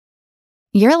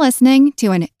You're listening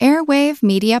to an Airwave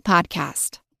Media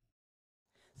Podcast.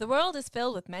 The world is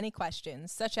filled with many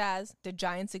questions, such as, did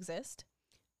giants exist?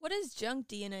 What is junk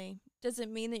DNA? Does it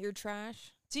mean that you're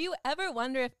trash? Do you ever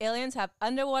wonder if aliens have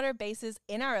underwater bases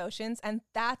in our oceans, and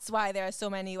that's why there are so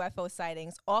many UFO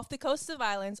sightings off the coasts of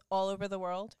islands all over the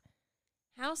world?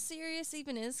 How serious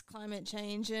even is climate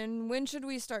change, and when should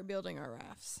we start building our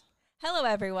rafts? Hello,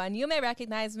 everyone. You may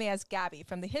recognize me as Gabby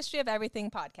from the History of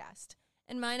Everything podcast.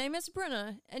 And my name is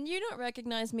Bruna, and you don't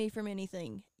recognize me from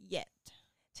anything yet.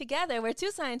 Together, we're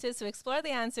two scientists who explore the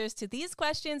answers to these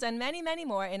questions and many, many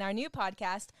more in our new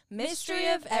podcast, Mystery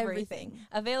of Everything,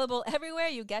 available everywhere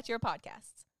you get your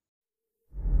podcasts.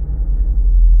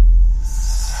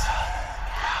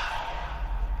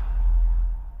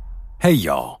 Hey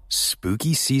y'all,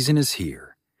 spooky season is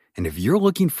here. And if you're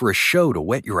looking for a show to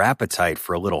whet your appetite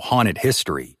for a little haunted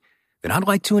history, then I'd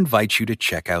like to invite you to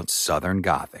check out Southern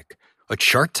Gothic, a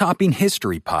chart-topping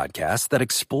history podcast that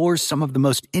explores some of the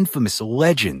most infamous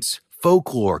legends,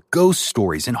 folklore, ghost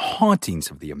stories, and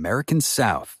hauntings of the American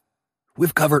South.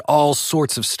 We've covered all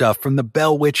sorts of stuff from the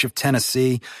Bell Witch of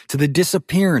Tennessee to the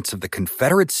disappearance of the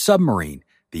Confederate submarine,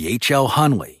 the H.L.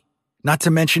 Hunley, not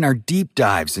to mention our deep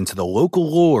dives into the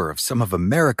local lore of some of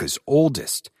America's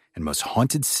oldest and most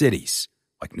haunted cities,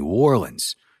 like New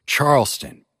Orleans,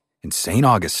 Charleston, and St.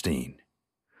 Augustine.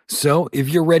 So, if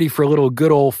you're ready for a little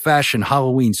good old-fashioned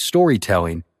Halloween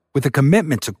storytelling with a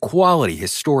commitment to quality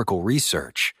historical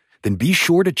research, then be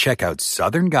sure to check out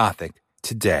Southern Gothic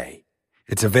today.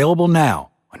 It's available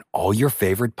now on all your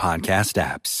favorite podcast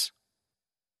apps.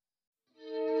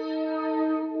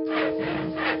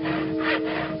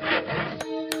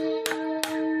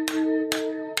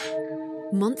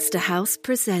 Monster House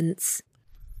presents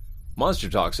Monster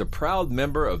Talk's a proud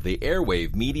member of the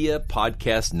Airwave Media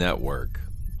Podcast Network,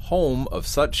 home of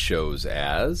such shows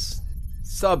as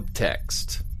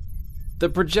Subtext, The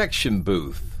Projection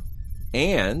Booth,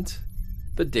 and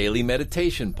the Daily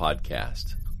Meditation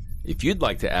Podcast. If you'd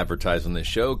like to advertise on this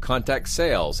show, contact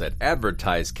sales at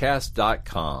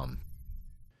advertisecast.com.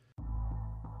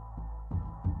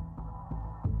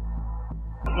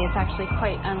 It's actually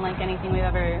quite unlike anything we've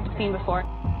ever seen before.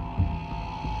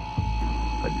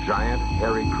 A giant,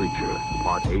 hairy creature,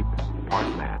 part ape,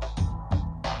 part man.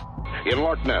 In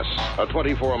Loch Ness, a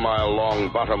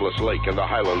 24-mile-long bottomless lake in the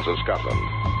Highlands of Scotland.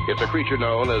 It's a creature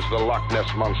known as the Loch Ness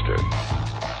Monster.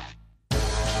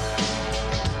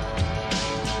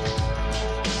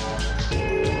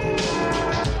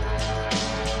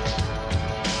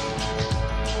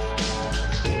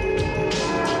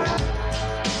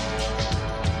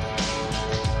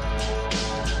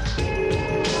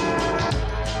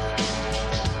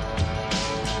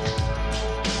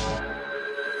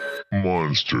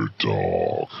 Monster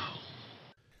Talk.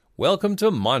 Welcome to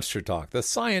Monster Talk, the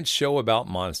science show about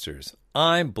monsters.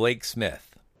 I'm Blake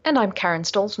Smith. And I'm Karen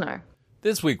Stolzno.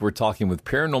 This week we're talking with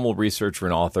paranormal researcher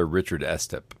and author Richard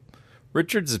Estep.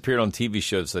 Richard has appeared on TV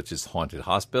shows such as Haunted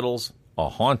Hospitals, A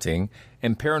Haunting,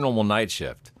 and Paranormal Night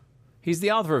Shift. He's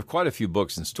the author of quite a few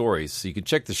books and stories, so you can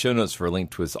check the show notes for a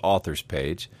link to his author's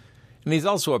page. And he's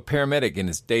also a paramedic in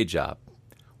his day job.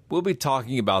 We'll be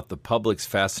talking about the public's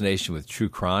fascination with true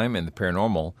crime and the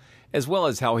paranormal, as well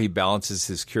as how he balances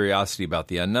his curiosity about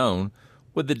the unknown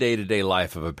with the day-to-day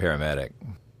life of a paramedic.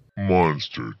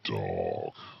 Monster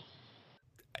Talk.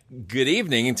 Good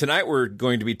evening, and tonight we're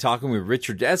going to be talking with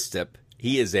Richard Estep.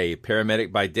 He is a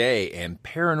paramedic by day and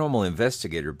paranormal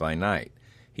investigator by night.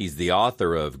 He's the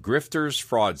author of Grifters,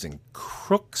 Frauds, and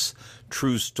Crooks,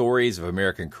 True Stories of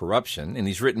American Corruption, and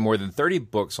he's written more than 30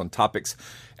 books on topics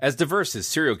as diverse as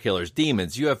serial killers,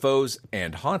 demons, UFOs,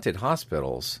 and haunted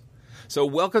hospitals. So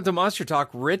welcome to Monster Talk,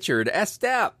 Richard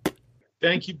Estep.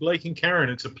 Thank you, Blake and Karen.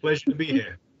 It's a pleasure to be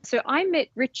here. So I met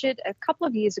Richard a couple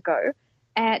of years ago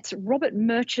at Robert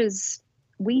Murch's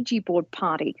Ouija board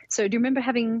party. So do you remember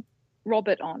having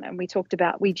Robert on and we talked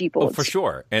about Ouija boards? Oh, for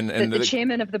sure. And the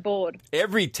chairman of the board.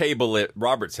 Every table at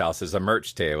Robert's house is a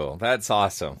Murch table. That's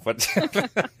awesome. But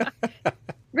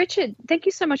Richard, thank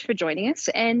you so much for joining us.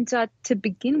 And to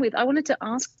begin with, I wanted to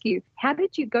ask you, how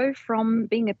did you go from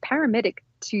being a paramedic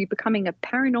to becoming a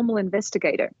paranormal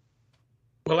investigator?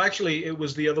 Well, actually, it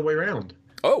was the other way around.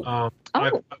 I've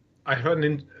had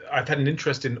an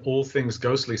interest in all things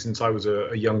ghostly since I was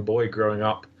a young boy growing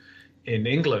up in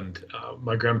England.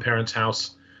 My grandparents'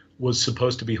 house was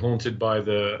supposed to be haunted by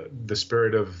the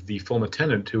spirit of the former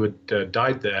tenant who had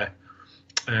died there.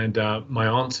 And my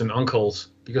aunts and uncles,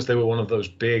 because they were one of those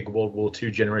big World War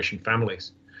II generation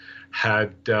families,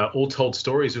 had all told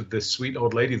stories of this sweet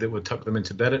old lady that would tuck them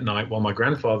into bed at night while my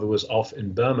grandfather was off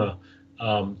in Burma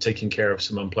taking care of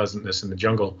some unpleasantness in the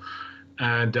jungle.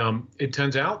 And it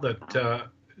turns out that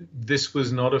this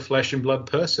was not a flesh and blood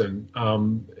person.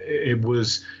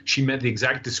 She met the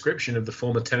exact description of the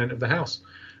former tenant of the house.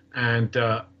 And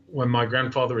when my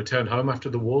grandfather returned home after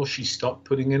the war, she stopped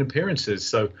putting in appearances.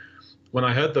 So when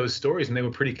I heard those stories, and they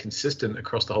were pretty consistent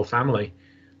across the whole family,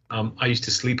 I used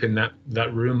to sleep in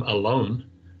that room alone,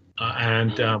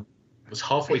 and was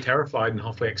halfway terrified and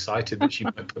halfway excited that she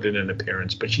might put in an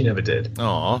appearance, but she never did.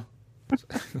 Aww.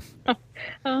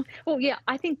 Well, yeah,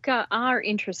 I think our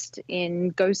interest in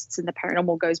ghosts and the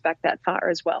paranormal goes back that far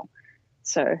as well.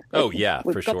 So,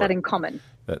 we've got that in common.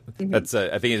 That's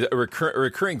I think a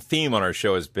recurring theme on our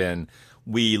show has been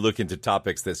we look into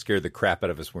topics that scared the crap out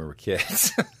of us when we were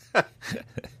kids.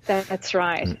 That's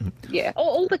right. Yeah,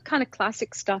 all the kind of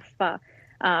classic stuff.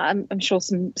 I'm sure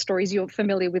some stories you're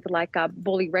familiar with, like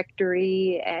Borley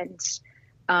Rectory and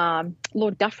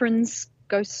Lord Dufferin's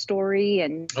ghost story,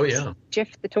 and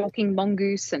Jeff the Talking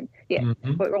Mongoose, and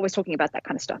we're always talking about that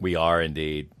kind of stuff. We are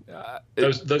indeed.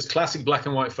 Those classic black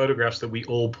and white photographs that we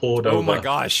all poured over. Oh my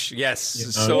gosh, yes,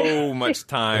 so much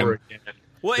time.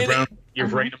 Well, the brown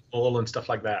uranium ball and stuff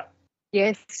like that.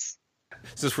 Yes.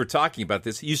 Since we're talking about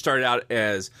this, you started out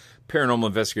as paranormal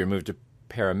investigator, moved to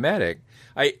paramedic.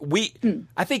 I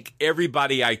think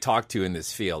everybody I talk to in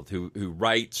this field who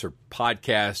writes or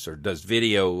podcasts or does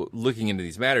video looking into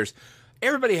these matters,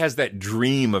 everybody has that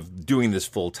dream of doing this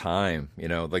full time,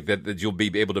 like that you'll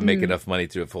be able to make enough money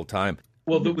to do it full time.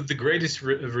 Well, with the greatest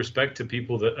respect to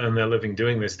people that earn their living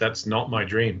doing this, that's not my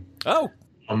dream. Oh.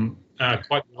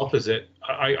 Quite the opposite.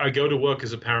 I go to work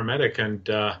as a paramedic, and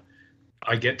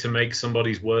I get to make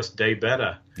somebody's worst day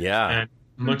better. Yeah. And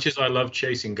much as I love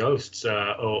chasing ghosts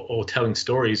or telling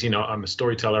stories, I'm a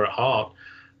storyteller at heart.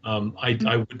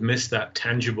 I would miss that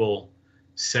tangible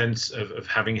sense of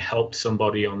having helped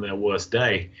somebody on their worst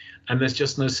day, and there's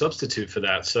just no substitute for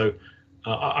that. So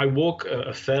I walk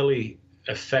a fairly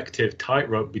effective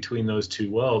tightrope between those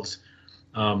two worlds,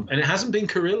 and it hasn't been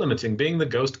career limiting. Being the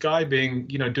ghost guy,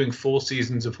 doing 4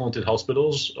 seasons of Haunted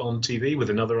Hospitals on TV with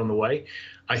another on the way,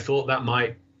 I thought that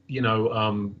might,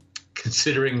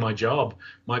 considering my job,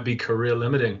 might be career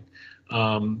limiting,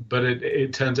 but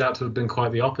it turns out to have been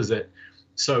quite the opposite.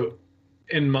 So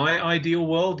in my ideal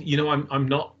world, I'm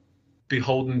not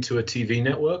beholden to a TV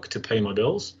network to pay my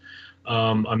bills.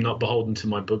 I'm not beholden to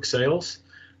my book sales.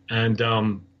 And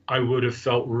I would have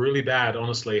felt really bad,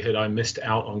 honestly, had I missed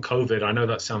out on COVID. I know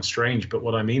that sounds strange, but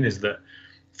what I mean is that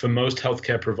for most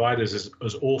healthcare providers,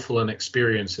 as awful an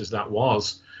experience as that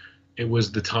was, it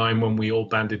was the time when we all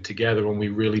banded together and we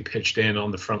really pitched in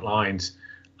on the front lines.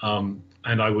 And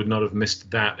I would not have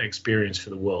missed that experience for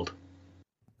the world.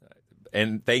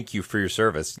 And thank you for your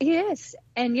service. Yes.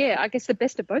 And I guess the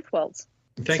best of both worlds.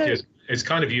 Thank you. It's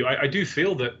kind of you. I do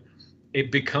feel that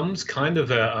it becomes kind of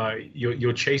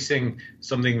you're chasing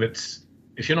something that's,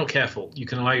 if you're not careful, you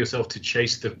can allow yourself to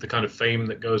chase the kind of fame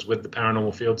that goes with the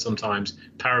paranormal field sometimes.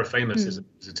 Parafamous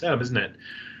is a term, isn't it?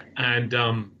 And,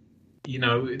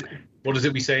 what is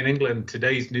it we say in England?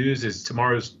 Today's news is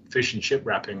tomorrow's fish and chip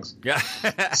wrappings. Yeah.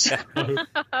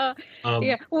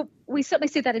 Well, we certainly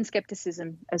see that in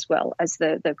skepticism as well as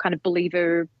the kind of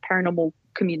believer paranormal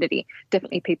community.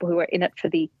 Definitely people who are in it for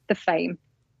the fame,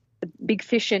 the big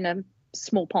fish in a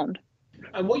small pond.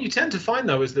 And what you tend to find,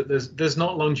 though, is that there's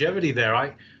not longevity there.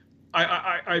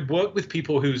 I work with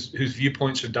people whose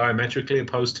viewpoints are diametrically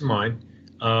opposed to mine,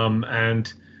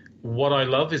 and what I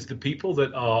love is the people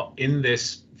that are in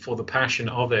this for the passion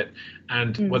of it,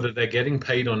 and whether they're getting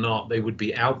paid or not, they would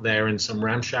be out there in some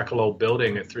ramshackle old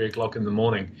building at 3:00 in the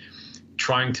morning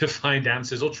trying to find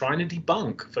answers, or trying to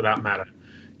debunk, for that matter.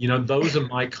 Those are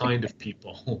my kind of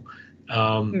people.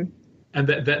 And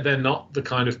they're not the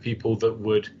kind of people that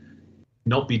would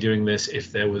not be doing this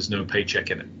if there was no paycheck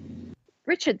in it.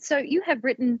 Richard, so you have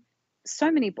written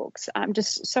so many books. I'm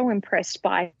just so impressed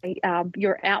by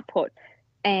your output.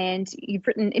 And you've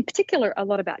written in particular a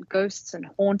lot about ghosts and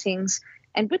hauntings.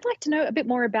 And we'd like to know a bit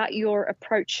more about your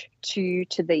approach to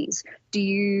these.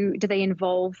 Do they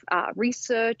involve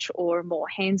research or more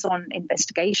hands-on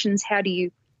investigations? How do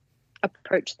you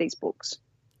approach these books?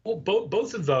 Well,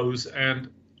 both of those. And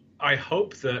I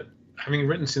hope that, having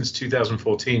written since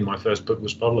 2014, my first book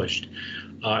was published.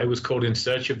 It was called In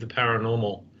Search of the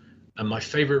Paranormal. And my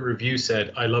favorite review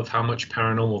said, "I love how much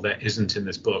paranormal there isn't in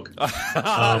this book."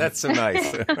 That's so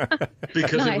nice.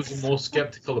 Because it was a more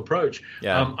skeptical approach.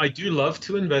 Yeah. I do love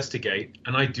to investigate,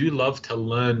 and I do love to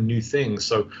learn new things.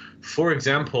 So, for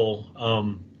example,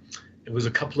 it was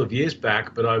a couple of years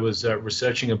back, but I was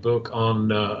researching a book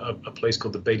on a place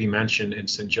called the Beatty Mansion in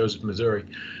St. Joseph, Missouri,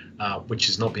 which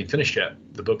has not been finished yet,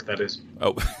 the book, that is.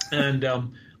 Oh. And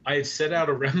I had set out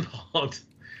a rampart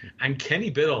And Kenny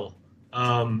Biddle,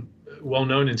 well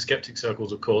known in skeptic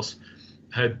circles, of course,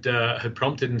 had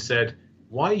prompted and said,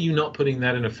 "Why are you not putting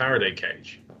that in a Faraday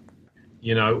cage?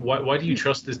 You know, why do you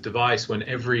trust this device when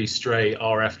every stray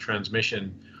RF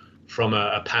transmission from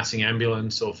a passing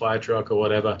ambulance or fire truck or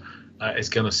whatever is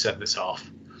going to set this off?"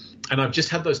 And I've just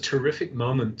had those terrific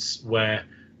moments where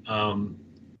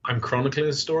I'm chronicling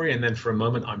a story, and then for a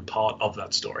moment I'm part of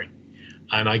that story.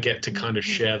 And I get to kind of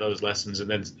share those lessons and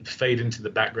then fade into the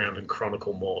background and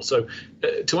chronicle more. So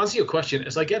to answer your question,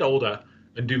 as I get older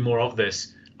and do more of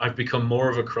this, I've become more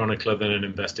of a chronicler than an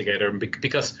investigator,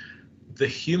 because the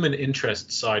human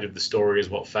interest side of the story is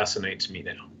what fascinates me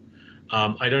now.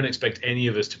 I don't expect any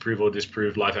of us to prove or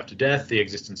disprove life after death, the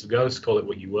existence of ghosts, call it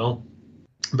what you will.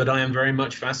 But I am very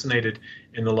much fascinated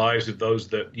in the lives of those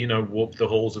that, you know, walked the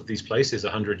halls of these places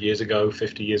 100 years ago,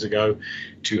 50 years ago,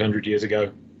 200 years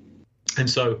ago. And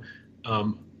so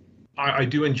I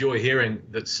do enjoy hearing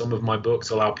that some of my books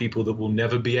allow people that will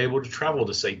never be able to travel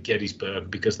to, say, Gettysburg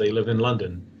because they live in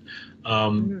London,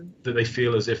 that they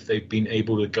feel as if they've been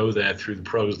able to go there through the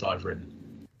prose that I've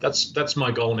written. That's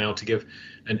my goal now, to give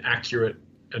an accurate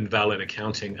and valid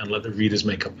accounting and let the readers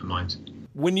make up their minds.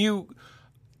 When you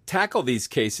tackle these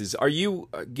cases, are you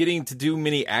getting to do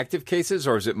many active cases,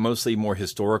 or is it mostly more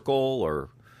historical, or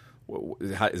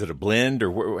is it a blend,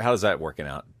 or how is that working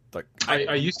out? Like,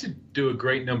 I used to do a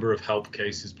great number of help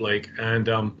cases, Blake, and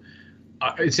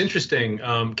it's interesting.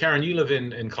 Karen, you live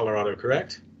in Colorado,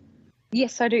 correct?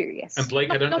 Yes, I do. Yes. And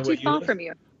Blake, I don't know not where too you far live. from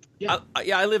you. Yeah,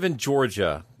 I live in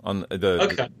Georgia, on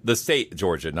the state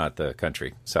Georgia, not the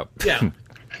country. So yeah,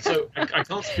 so I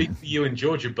can't speak for you in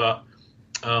Georgia, but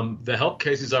the help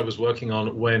cases I was working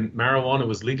on when marijuana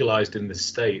was legalized in the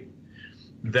state,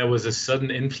 there was a sudden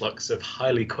influx of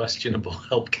highly questionable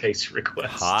help case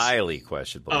requests. Highly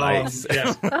questionable. Nice.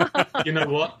 Yes. You know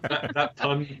what? That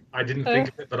pun, I didn't think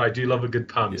of it, but I do love a good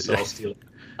pun, so I'll steal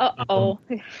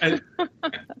it.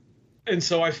 And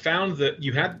so I found that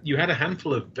you had a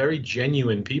handful of very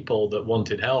genuine people that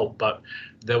wanted help, but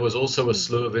there was also a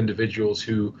slew of individuals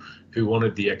who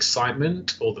wanted the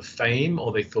excitement or the fame,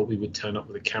 or they thought we would turn up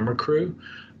with a camera crew.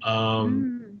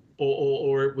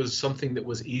 Or it was something that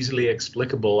was easily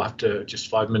explicable after just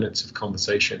 5 minutes of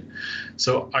conversation.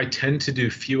 So I tend to do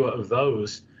fewer of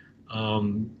those,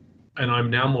 and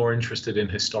I'm now more interested in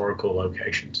historical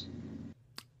locations.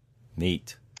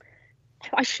 Neat.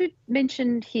 I should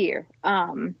mention here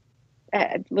a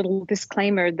little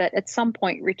disclaimer that at some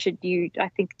point, Richard, you, I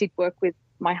think, did work with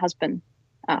my husband,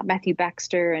 Matthew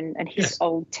Baxter, and his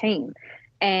old team.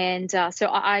 And so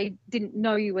I didn't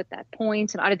know you at that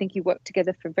point, and I don't think you worked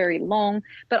together for very long.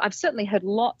 But I've certainly heard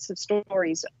lots of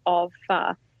stories of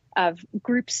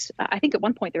groups. I think at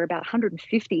one point there were about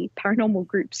 150 paranormal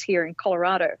groups here in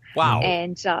Colorado. Wow.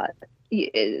 And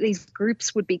these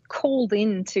groups would be called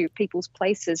into people's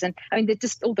places. And I mean, there's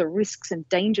just all the risks and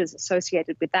dangers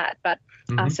associated with that. But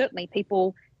certainly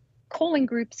people calling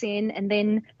groups in, and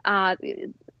then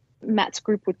Matt's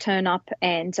group would turn up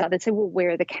and they'd say, well,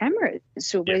 where are the cameras?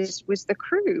 So where's the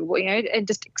crew? Well, you know, and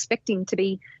just expecting to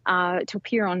be to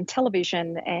appear on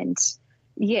television. And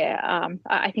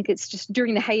I think it's just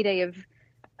during the heyday of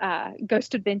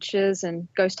ghost adventures and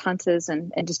ghost hunters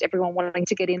and just everyone wanting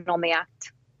to get in on the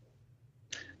act.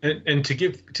 And to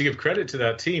give credit to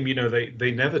that team, you know,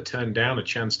 they never turned down a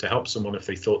chance to help someone if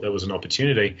they thought there was an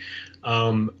opportunity,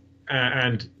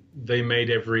 and they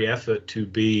made every effort to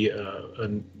be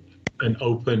an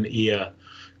open ear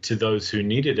to those who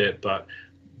needed it. But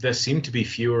there seemed to be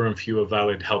fewer and fewer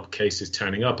valid help cases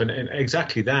turning up, and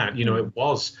exactly that. You know, it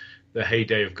was the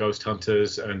heyday of ghost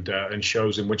hunters and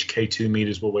shows in which K2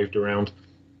 meters were waved around.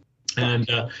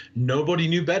 And nobody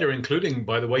knew better, including,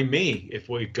 by the way, me, if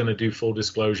we're going to do full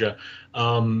disclosure.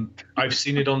 I've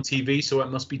seen it on TV, so it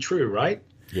must be true, right?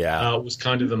 Yeah. It was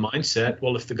kind of the mindset.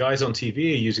 Well, if the guys on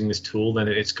TV are using this tool, then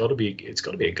it's got to be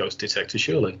a ghost detector,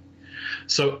 surely.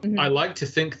 So I like to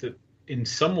think that in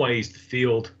some ways the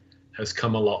field has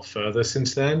come a lot further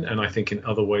since then, and I think in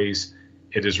other ways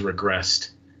it has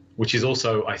regressed, which is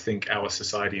also, I think, our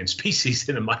society and species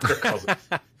in a microcosm.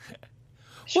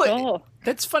 Well,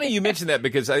 that's funny you mentioned that,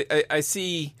 because I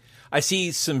see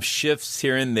some shifts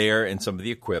here and there in some of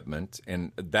the equipment,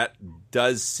 and that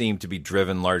does seem to be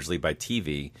driven largely by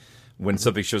TV. When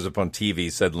something shows up on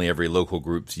TV, suddenly every local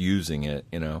group's using it,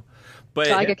 you know. But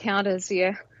Geiger counters,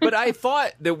 yeah. But I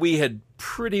thought that we had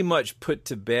pretty much put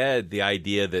to bed the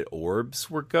idea that orbs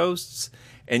were ghosts,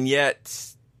 and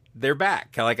yet they're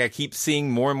back. Like, I keep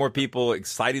seeing more and more people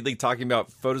excitedly talking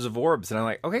about photos of orbs, and I'm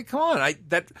like, okay, come on,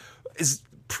 that is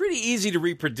pretty easy to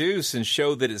reproduce and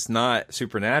show that it's not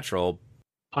supernatural.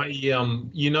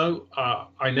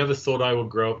 I never thought I would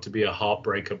grow up to be a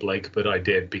heartbreaker, Blake, but I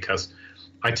did, because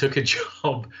I took a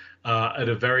job at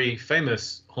a very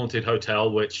famous haunted hotel,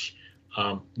 which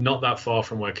not that far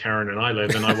from where Karen and I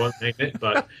live, and I won't name it,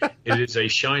 but it is a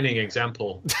shining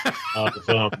example of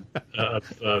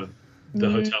the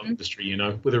hotel industry,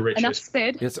 with the richest. Enough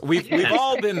said. Yes, we've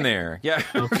all been there. Yeah.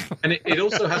 And it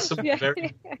also has some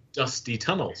very dusty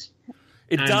tunnels.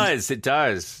 It does.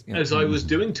 As I was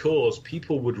doing tours,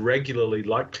 people would regularly,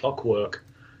 like clockwork,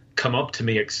 come up to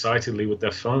me excitedly with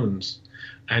their phones.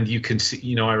 And you can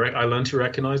see, I learned to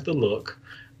recognize the look.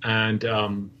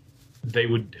 And they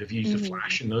would have used a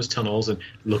flash in those tunnels and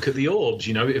look at the orbs.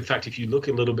 In fact, if you look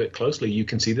a little bit closely, you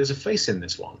can see there's a face in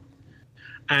this one.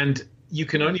 And you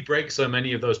can only break so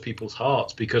many of those people's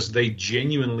hearts because they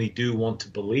genuinely do want to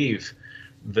believe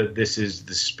that this is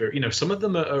the spirit. Some of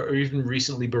them are even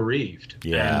recently bereaved.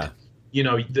 Yeah.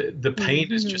 And, the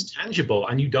pain is just tangible,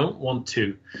 and you don't want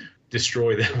to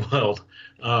destroy their world.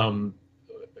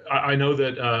 I know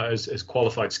that as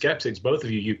qualified skeptics, both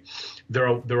of you, there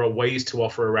are ways to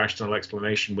offer a rational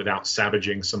explanation without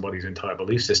savaging somebody's entire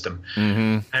belief system.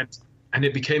 Mm-hmm. And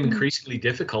it became increasingly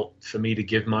difficult for me to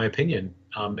give my opinion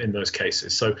in those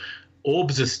cases. So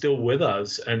orbs are still with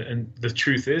us. And the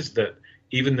truth is that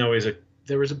even though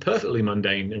there is a perfectly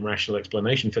mundane and rational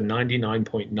explanation for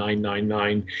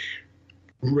 99.999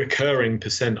 recurring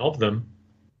 % of them,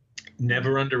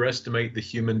 never underestimate the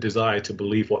human desire to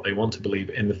believe what they want to believe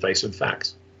in the face of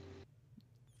facts.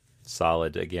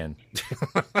 Solid again.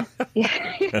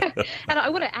 Yeah. And I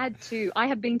want to add too, I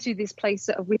have been to this place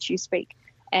of which you speak.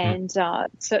 And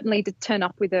certainly to turn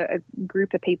up with a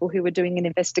group of people who are doing an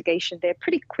investigation there,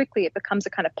 pretty quickly it becomes a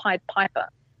kind of Pied Piper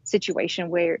situation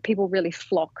where people really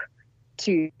flock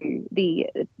to the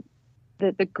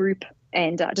group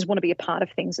and just want to be a part of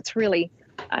things. It's really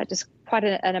just quite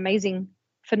an amazing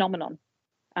phenomenon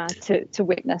to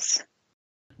witness.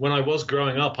 When I was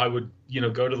growing up, I would,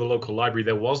 go to the local library.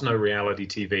 There was no reality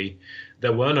TV.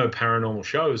 There were no paranormal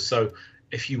shows. So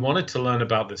if you wanted to learn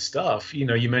about this stuff, you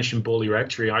mentioned Borley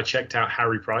Rectory. I checked out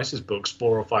Harry Price's books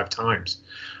 4 or 5 times.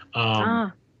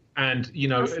 And,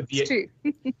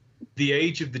 the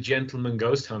age of the gentleman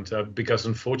ghost hunter, because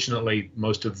unfortunately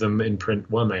most of them in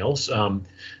print were males,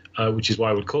 which is why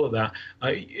I would call it that,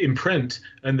 in print.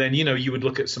 And then, you would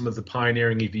look at some of the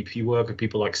pioneering EVP work of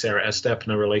people like Sarah Estep,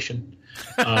 no relation.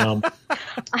 I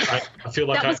feel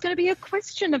like that was going to be a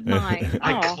question of mine.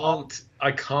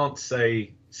 I can't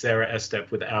say Sarah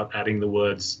Estep without adding the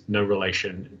words no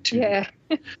relation to. Yeah,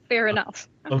 fair enough.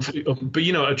 But,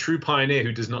 a true pioneer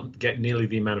who does not get nearly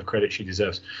the amount of credit she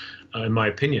deserves, in my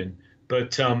opinion.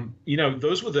 But,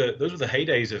 those were the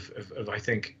heydays of I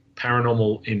think,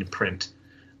 paranormal in print.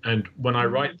 And when I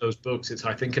write those books, it's,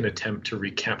 I think, an attempt to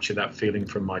recapture that feeling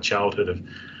from my childhood of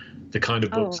the kind of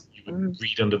books you would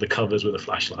read under the covers with a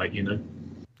flashlight,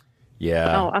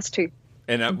 Yeah. Oh, us too.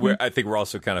 And I think we're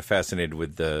also kind of fascinated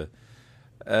with the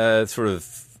sort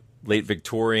of late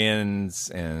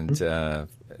Victorians and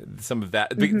some of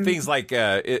that. Things like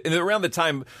around the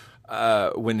time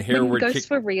when ghosts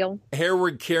were real.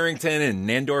 Hereward Carrington and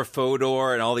Nandor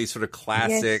Fodor and all these sort of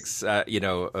classics,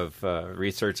 of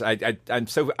research. I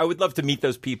would love to meet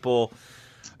those people.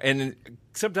 And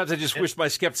sometimes I just wish my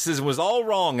skepticism was all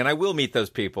wrong, and I will meet those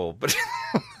people. But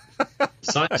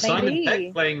Simon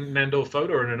Peck playing Nandor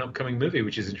Fodor in an upcoming movie,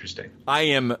 which is interesting. I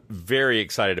am very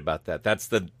excited about that. That's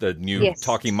the new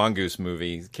Talking Mongoose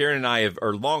movie. Karen and I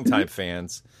are longtime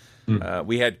fans.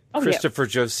 We had Christopher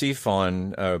Joseph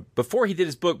on before he did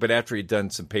his book, but after he'd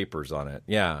done some papers on it.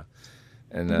 Yeah.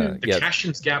 And the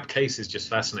Cashin's Gap case is just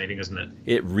fascinating, isn't it?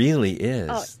 It really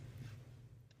is.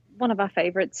 One of our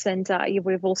favorites. And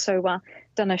we've also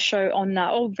done a show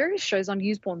on various shows on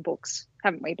Usborne books,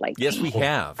 haven't we, Blake? Yes, we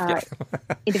have.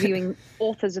 Interviewing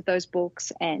authors of those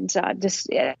books, and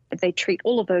they treat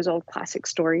all of those old classic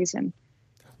stories and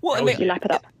you lap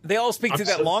it up. They all speak to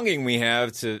that longing we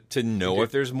have to know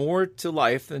if there's more to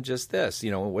life than just this.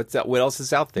 What else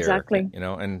is out there? Exactly.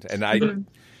 And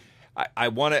I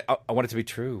want it to be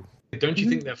true. Don't you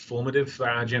think they're formative for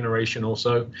our generation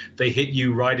also? They hit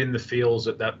you right in the feels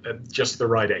at just the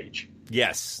right age.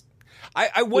 Yes.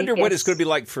 I wonder what it's going to be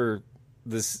like for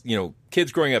this,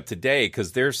 kids growing up today,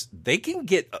 because they can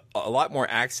get a lot more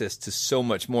access to so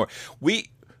much more.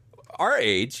 Our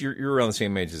age, you're around the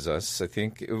same age as us, I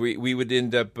think. We would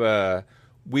end up,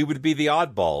 we would be the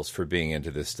oddballs for being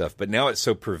into this stuff, but now it's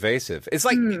so pervasive. It's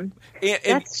like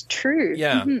that's true.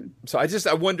 Yeah. So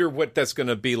I wonder what that's going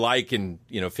to be like in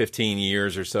 15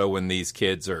 years or so when these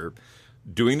kids are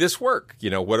doing this work.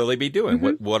 What will they be doing?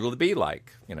 What will it be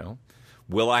like?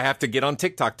 Will I have to get on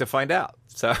TikTok to find out?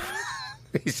 So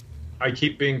I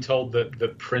keep being told that the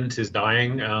print is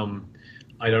dying.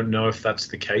 I don't know if that's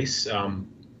the case.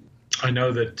 I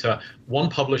know that one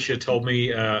publisher told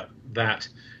me that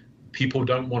people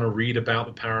don't want to read about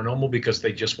the paranormal because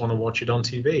they just want to watch it on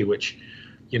TV, which,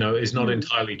 is not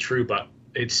entirely true, but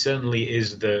it certainly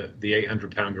is the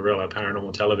 800-pound gorilla,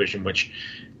 paranormal television, which,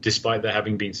 despite there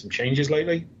having been some changes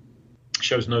lately,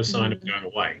 shows no sign of going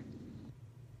away.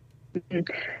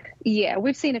 Yeah,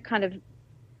 we've seen a kind of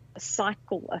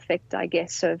cycle effect, I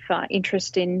guess, of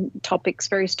interest in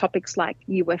various topics like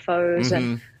UFOs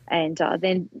and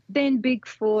then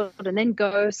Bigfoot and then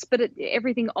ghosts, but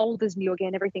everything old is new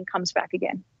again. Everything comes back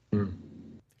again.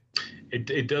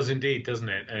 It does indeed, doesn't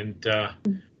it? And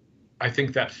I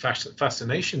think that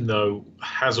fascination, though,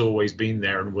 has always been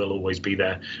there and will always be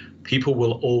there. People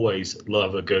will always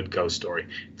love a good ghost story.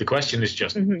 The question is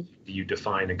just, do you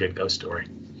define a good ghost story?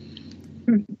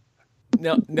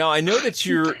 Now I know that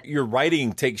your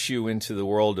writing takes you into the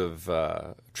world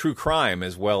of true crime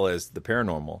as well as the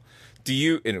paranormal. Do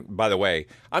you? And by the way,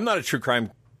 I'm not a true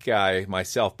crime guy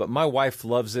myself, but my wife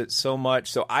loves it so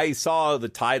much. So I saw the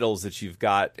titles that you've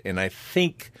got, and I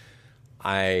think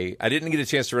I didn't get a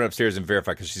chance to run upstairs and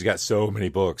verify because she's got so many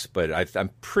books, but I'm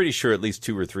pretty sure at least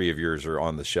 2 or 3 of yours are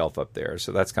on the shelf up there.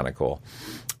 So that's kind of cool.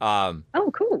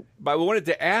 Cool. But I wanted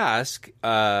to ask,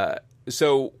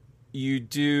 so you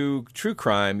do true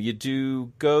crime, you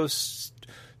do ghosts.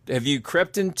 Have you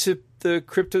crept into the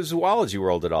cryptozoology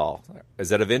world at all? Is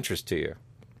that of interest to you?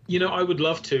 I would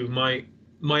love to.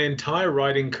 My entire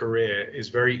writing career is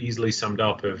very easily summed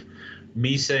up of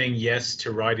me saying yes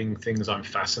to writing things I'm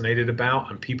fascinated about,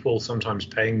 and people sometimes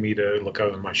paying me to look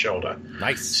over my shoulder.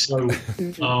 Nice. So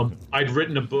I'd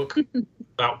written a book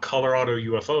about Colorado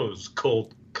UFOs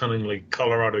called cunningly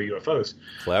Colorado UFOs.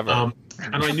 Clever.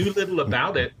 And I knew little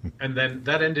about it, and then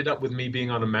that ended up with me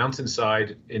being on a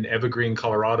mountainside in Evergreen,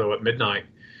 Colorado at midnight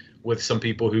with some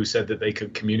people who said that they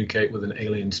could communicate with an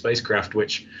alien spacecraft,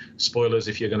 which, spoilers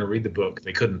if you're going to read the book,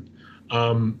 they couldn't.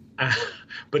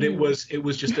 But it was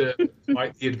just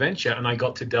quite the adventure, and I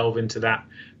got to delve into that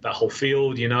whole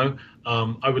field.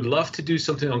 I would love to do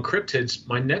something on cryptids.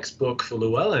 My next book for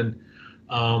Llewellyn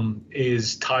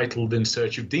is titled In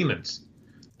Search of Demons.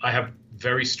 I have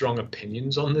very strong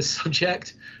opinions on this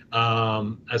subject,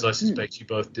 as I suspect you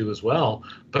both do as well.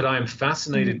 But I am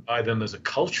fascinated by them as a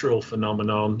cultural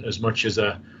phenomenon as much as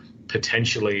a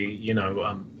potentially,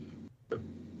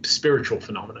 spiritual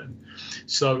phenomenon.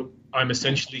 So I'm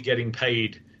essentially getting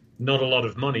paid not a lot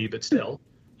of money, but still,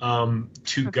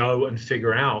 to go and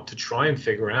try and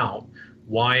figure out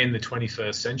why in the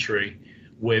 21st century,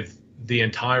 with the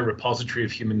entire repository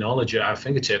of human knowledge at our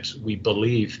fingertips, we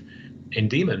believe in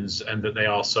demons and that they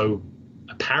are so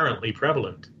apparently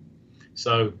prevalent.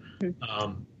 So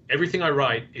everything I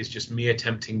write is just me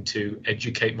attempting to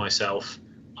educate myself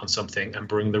on something and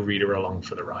bring the reader along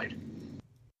for the ride.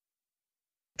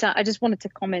 I just wanted to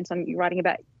comment on you writing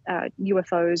about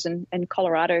UFOs and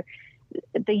Colorado.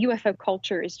 The UFO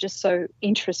culture is just so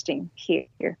interesting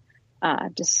here.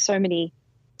 Just so many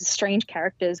strange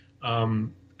characters.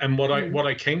 And what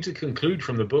I came to conclude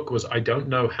from the book was I don't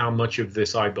know how much of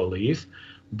this I believe,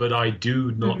 but I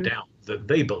do not doubt that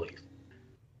they believe.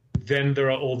 Then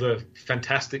there are all the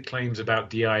fantastic claims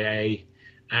about DIA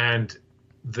and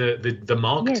the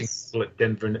marketing people at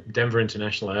Denver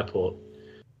International Airport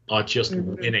are just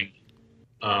winning.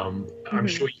 I'm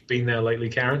sure you've been there lately,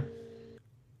 Karen.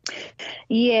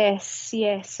 Yes,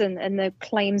 and the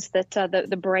claims that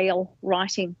the Braille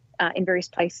writing in various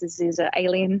places is an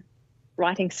alien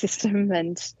writing system,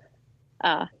 and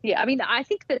I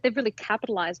think that they've really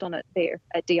capitalized on it there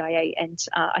at DIA, and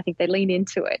I think they lean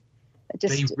into it.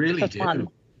 They really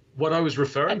do. What I was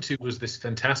referring to was this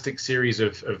fantastic series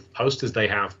of posters they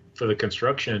have for the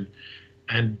construction,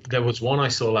 and there was one I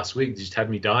saw last week that just had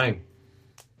me dying.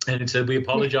 And it said, "We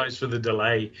apologize for the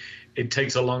delay. It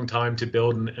takes a long time to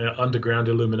build an underground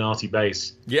Illuminati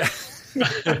base." Yeah.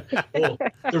 Or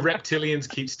the reptilians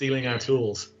keep stealing our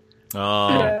tools. Oh.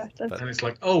 Yeah, and it's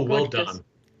like, oh, well done.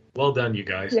 Well done, you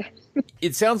guys. Yeah.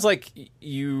 It sounds like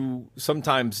you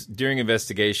sometimes during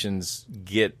investigations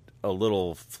get a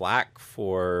little flack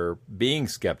for being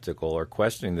skeptical or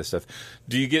questioning this stuff.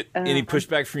 Do you get any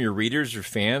pushback from your readers or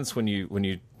fans when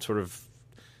you sort of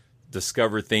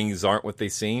discover things aren't what they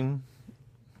seem?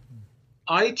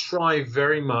 I try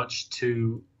very much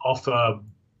to offer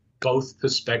both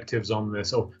perspectives on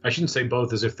this. Oh, I shouldn't say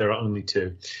both as if there are only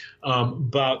two.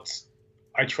 But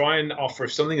I try and offer,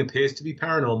 if something appears to be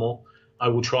paranormal, I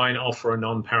will try and offer a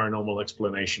non-paranormal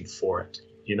explanation for it,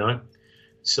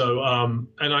 So,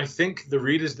 and I think the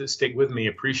readers that stick with me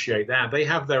appreciate that. They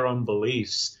have their own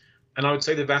beliefs, And I would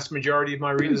say the vast majority of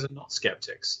my readers are not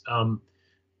skeptics.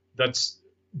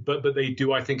 But they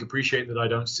do, I think, appreciate that I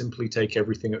don't simply take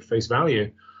everything at face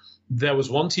value. There was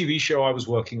one TV show I was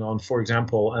working on, for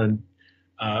example, and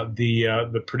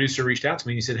the producer reached out to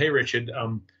me and he said, "Hey, Richard,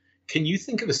 can you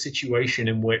think of a situation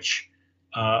in which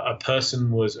a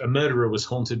murderer was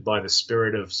haunted by the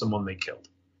spirit of someone they killed?"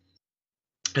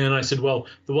 And I said, well,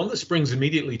 the one that springs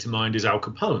immediately to mind is Al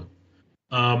Capone,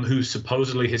 who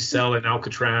supposedly his cell in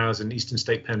Alcatraz and Eastern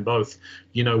State Pen both,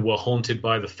 were haunted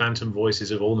by the phantom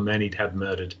voices of all the men he'd had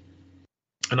murdered.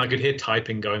 And I could hear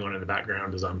typing going on in the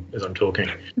background as I'm talking.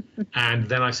 And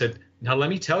then I said, now let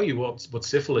me tell you what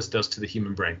syphilis does to the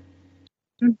human brain.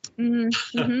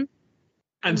 Mm-hmm.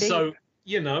 And so,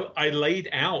 I laid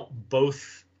out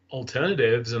both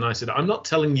alternatives and I said, I'm not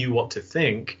telling you what to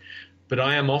think, but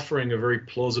I am offering a very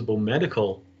plausible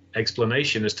medical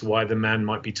explanation as to why the man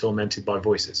might be tormented by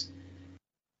voices.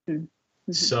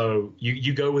 Mm-hmm. So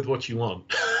you go with what you want.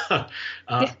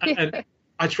 And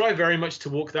I try very much to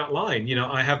walk that line.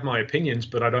 I have my opinions,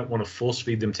 but I don't want to force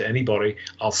feed them to anybody.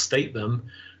 I'll state them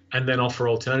and then offer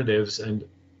alternatives. And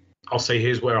I'll say,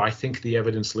 here's where I think the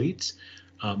evidence leads.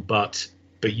 But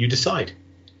you decide.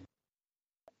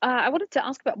 I wanted to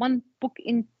ask about one book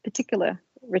in particular,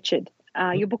 Richard.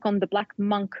 Your book on the Black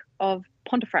Monk of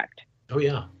Pontefract. Oh,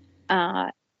 yeah.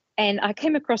 And I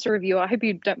came across a review. I hope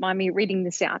you don't mind me reading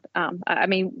this out.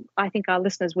 I think our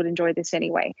listeners would enjoy this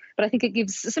anyway, but I think it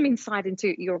gives some insight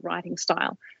into your writing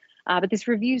style. But this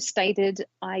review stated,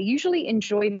 I usually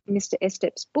enjoy Mr.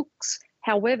 Estep's books.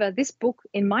 However, this book,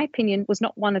 in my opinion, was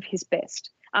not one of his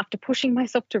best. After pushing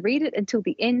myself to read it until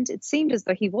the end, it seemed as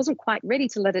though he wasn't quite ready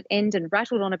to let it end and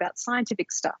rattled on about scientific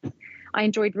stuff. I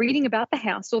enjoyed reading about the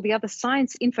house. All the other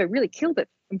science info really killed it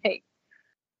for me.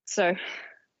 So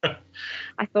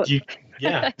I thought...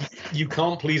 You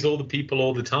can't please all the people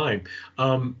all the time.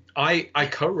 I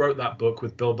co-wrote that book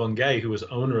with Bill Bungay, who is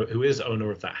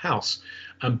owner of that house.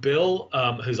 And Bill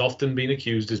has often been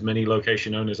accused, as many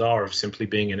location owners are, of simply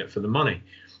being in it for the money.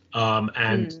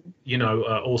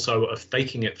 Also of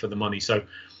faking it for the money. So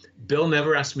Bill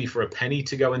never asked me for a penny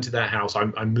to go into that house.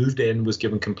 I moved in, was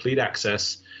given complete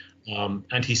access.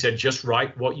 And he said, just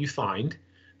write what you find.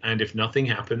 And if nothing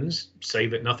happens, say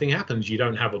that nothing happens. You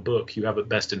don't have a book. You have at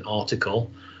best an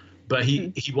article. But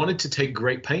he wanted to take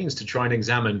great pains to try and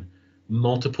examine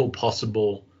multiple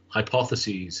possible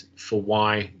hypotheses for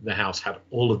why the house had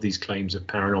all of these claims of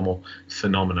paranormal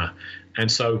phenomena.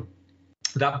 And so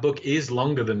that book is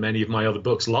longer than many of my other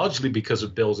books, largely because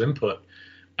of Bill's input.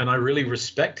 And I really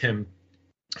respect him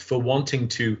for wanting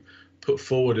to put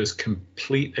forward as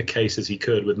complete a case as he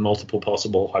could with multiple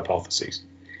possible hypotheses.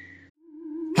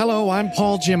 Hello, I'm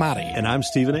Paul Giamatti. And I'm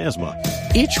Stephen Asma.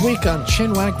 Each week on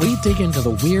Chinwag, we dig into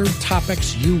the weird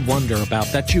topics you wonder about,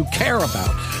 that you care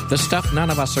about. The stuff none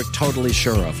of us are totally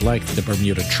sure of, like the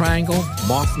Bermuda Triangle,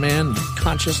 Mothman,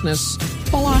 consciousness,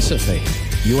 philosophy,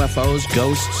 UFOs,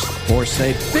 ghosts, or,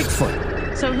 say,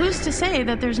 Bigfoot. So who's to say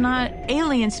that there's not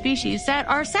alien species that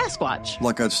are Sasquatch?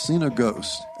 Like I'd seen a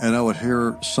ghost, and I would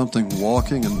hear something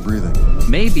walking and breathing.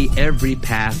 Maybe every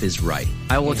path is right.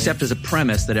 I will accept as a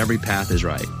premise that every path is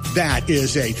right. That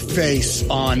is a face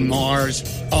on Mars.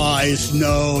 Eyes,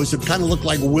 nose. It kind of looked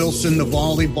like Wilson the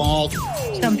volleyball.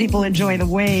 Some people enjoy the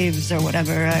waves or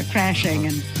whatever crashing,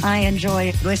 and I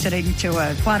enjoy listening to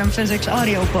a quantum physics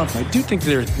audiobook. I do think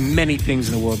there are many things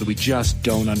in the world that we just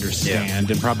don't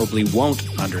understand and probably won't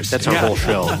understand. That's our whole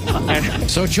show.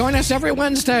 So join us every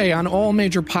Wednesday on all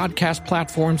major podcast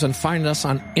platforms and find us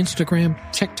on Instagram,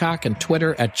 TikTok, and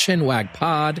Twitter at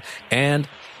ChinwagPod and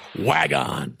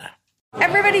Wagon.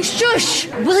 Everybody shush!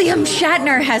 William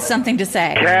Shatner has something to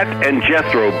say. Cat and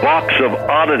Jethro, box of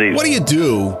oddities. What do you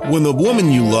do when the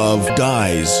woman you love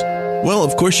dies? Well,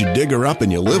 of course, you dig her up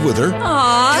and you live with her.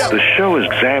 Aww. The show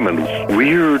examines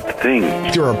weird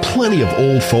things. There are plenty of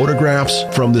old photographs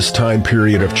from this time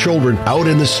period of children out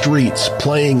in the streets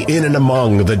playing in and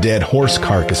among the dead horse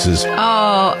carcasses.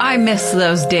 Oh, I miss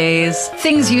those days.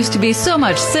 Things used to be so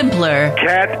much simpler.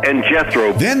 Cat and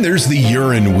Jethro. Then there's the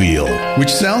urine wheel,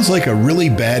 which sounds like a really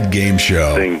bad game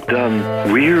show. They've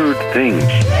done weird things.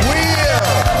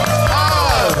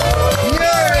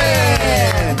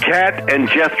 Cat and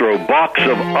Jethro, box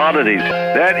of oddities.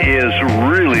 That is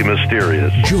really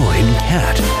mysterious. Join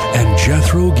Cat and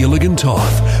Jethro Gilligan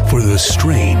Toth for the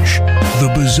strange,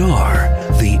 the bizarre,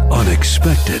 the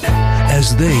unexpected,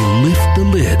 as they lift the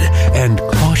lid and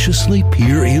cautiously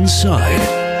peer inside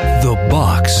the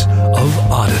Box of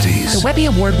Oddities. The Webby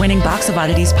Award-winning Box of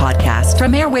Oddities podcast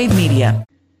from Airwave Media.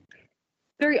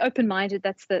 Very open-minded.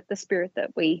 That's the spirit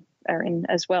that we are in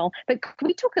as well. But can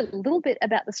we talk a little bit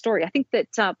about the story? I think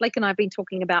that Blake and I have been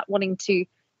talking about wanting to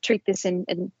treat this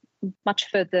in much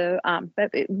further,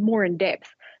 more in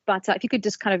depth. But if you could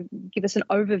just kind of give us an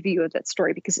overview of that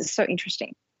story, because it's so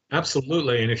interesting.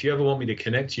 Absolutely. And if you ever want me to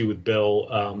connect you with Bill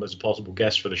as a possible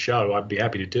guest for the show, I'd be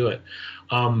happy to do it.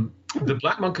 The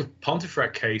Black Monk of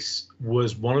Pontefract case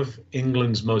was one of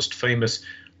England's most famous,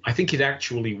 I think it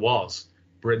actually was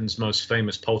Britain's most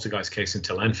famous poltergeist case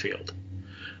until Enfield.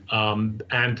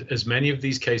 And as many of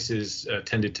these cases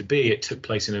tended to be, it took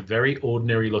place in a very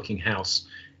ordinary looking house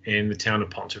in the town of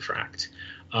Pontefract.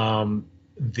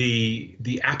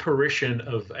 The apparition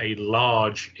of a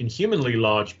large, inhumanly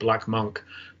large black monk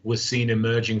was seen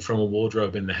emerging from a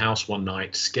wardrobe in the house one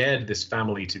night, scared this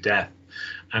family to death.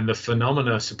 And the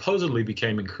phenomena supposedly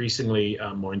became increasingly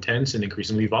more intense and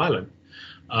increasingly violent.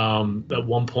 At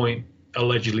one point,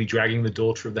 allegedly dragging the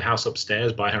daughter of the house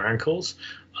upstairs by her ankles.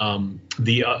 As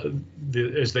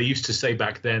they used to say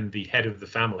back then, the head of the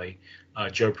family,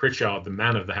 Joe Pritchard, the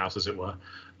man of the house, as it were,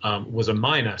 was a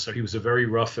miner. So he was a very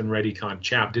rough and ready kind of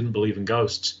chap, didn't believe in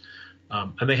ghosts.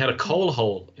 And they had a coal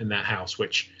hole in that house,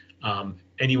 which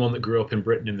anyone that grew up in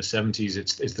Britain in the 70s,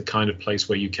 it's the kind of place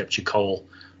where you kept your coal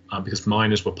because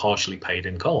miners were partially paid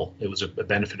in coal. It was a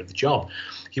benefit of the job.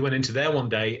 He went into there one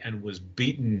day and was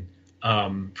beaten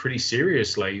pretty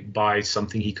seriously by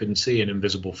something he couldn't see, an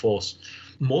invisible force.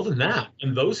 More than that,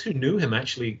 and those who knew him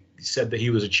actually said that he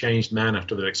was a changed man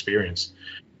after that experience.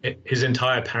 His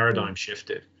entire paradigm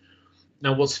shifted.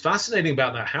 Now, what's fascinating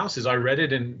about that house is I read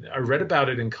about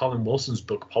it in Colin Wilson's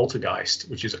book Poltergeist,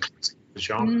 which is a classic of the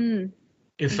genre.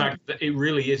 In fact, it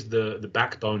really is the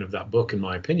backbone of that book, in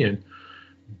my opinion.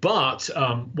 But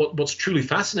what's truly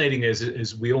fascinating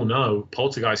is we all know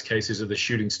poltergeist cases are the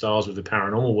shooting stars of the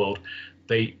paranormal world.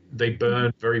 They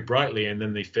burn very brightly and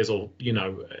then they fizzle, in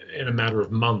a matter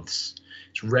of months.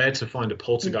 It's rare to find a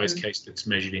poltergeist case that's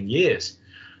measured in years.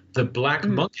 The Black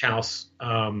Monk House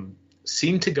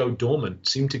seemed to go dormant,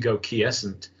 seemed to go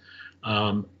quiescent.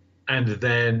 And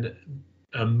then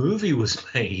a movie was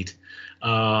made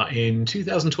in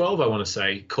 2012, I want to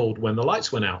say, called When the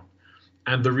Lights Went Out.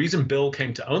 And the reason Bill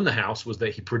came to own the house was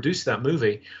that he produced that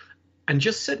movie and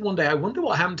just said one day, I wonder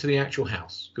what happened to the actual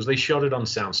house, because they shot it on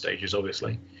sound stages,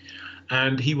 obviously.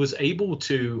 And he was able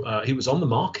to, he was on the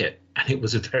market and it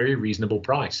was a very reasonable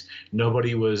price.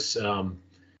 Nobody was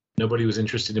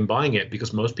interested in buying it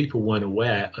because most people weren't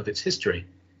aware of its history.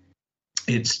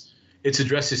 Its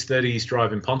address is 30 East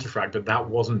Drive in Pontefract, but that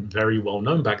wasn't very well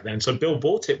known back then. So Bill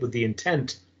bought it with the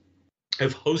intent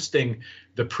of hosting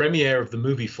the premiere of the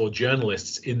movie for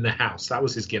journalists in the house. That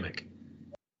was his gimmick.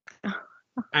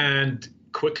 And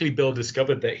quickly Bill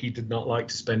discovered that he did not like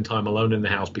to spend time alone in the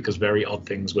house because very odd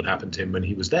things would happen to him when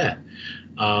he was there.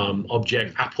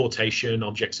 Object apportation,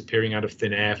 objects appearing out of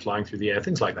thin air, flying through the air,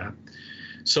 things like that.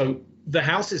 So the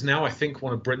house is now, I think,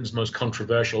 one of Britain's most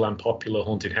controversial and popular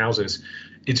haunted houses.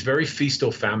 It's very feast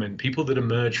or famine. People that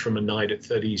emerge from a night at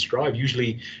 30 East Drive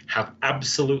usually have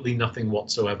absolutely nothing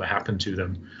whatsoever happen to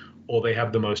them, or they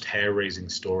have the most hair-raising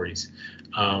stories.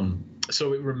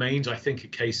 So it remains, I think, a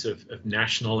case of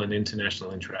national and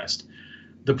international interest.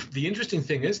 The interesting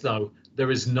thing is, though, there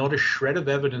is not a shred of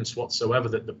evidence whatsoever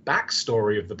that the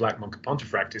backstory of the Black Monk of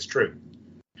Pontefract is true.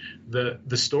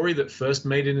 The story that first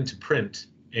made it into print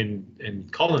in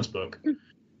Colin's book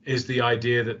is the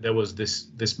idea that there was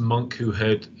this monk who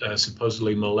had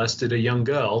supposedly molested a young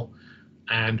girl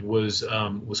and was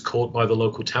caught by the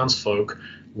local townsfolk,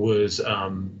 was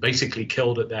basically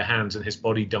killed at their hands, and his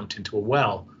body dumped into a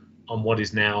well on what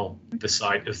is now the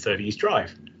site of 30 East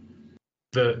Drive.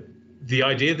 The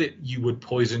idea that you would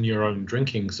poison your own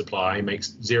drinking supply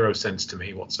makes zero sense to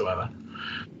me whatsoever.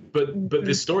 But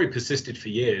this story persisted for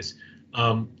years.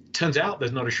 Turns out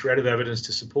there's not a shred of evidence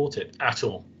to support it at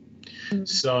all.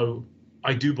 So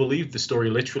I do believe the story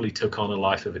literally took on a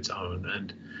life of its own.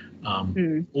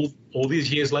 And all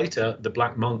these years later, the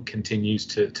Black Monk continues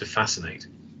to fascinate.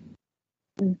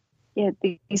 Yeah,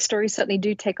 these stories certainly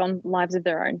do take on lives of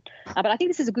their own. But I think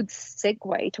this is a good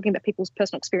segue, talking about people's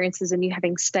personal experiences and you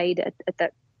having stayed at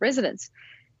that residence.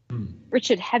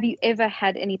 Richard, have you ever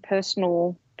had any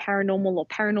personal paranormal or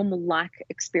paranormal-like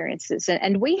experiences?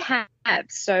 And we have,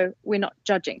 so we're not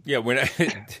judging. Yeah, we're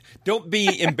not. Don't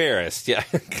be embarrassed. Yeah.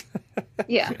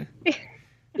 Yeah.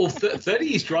 Well, 30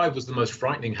 East Drive was the most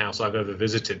frightening house I've ever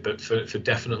visited, but for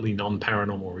definitely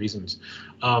non-paranormal reasons.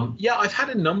 Yeah, I've had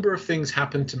a number of things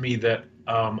happen to me that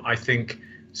I think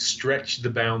stretch the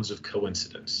bounds of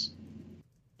coincidence.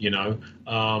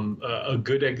 A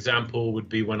good example would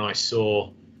be when I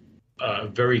saw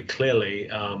very clearly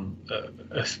a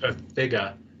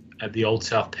figure at the Old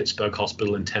South Pittsburgh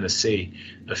Hospital in Tennessee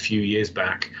a few years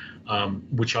back,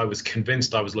 which I was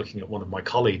convinced I was looking at one of my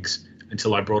colleagues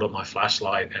until I brought up my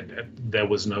flashlight and there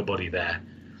was nobody there.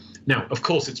 Now, of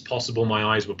course, it's possible my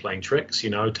eyes were playing tricks,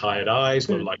 tired eyes,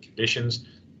 low light conditions,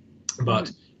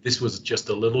 but this was just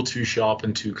a little too sharp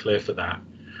and too clear for that.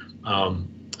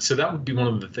 So that would be one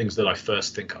of the things that I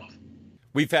first think of.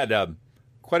 We've had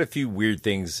quite a few weird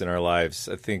things in our lives.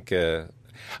 I think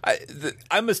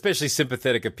I'm especially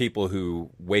sympathetic of people who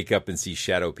wake up and see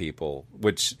shadow people,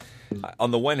 which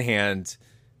on the one hand,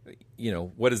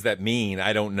 what does that mean?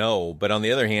 I don't know. But on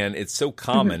the other hand, it's so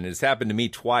common. It's happened to me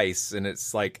twice. And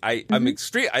it's like, I'm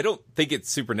extreme. I don't think it's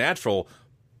supernatural,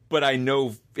 but I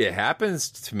know it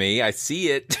happens to me. I see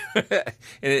it.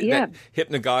 And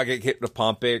hypnagogic,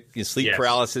 hypnopompic, sleep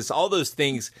paralysis, all those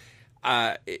things.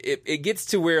 It gets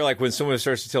to where, like, when someone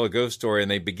starts to tell a ghost story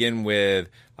and they begin with,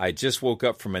 I just woke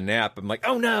up from a nap, I'm like,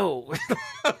 oh no.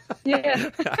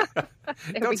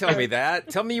 Don't tell me that.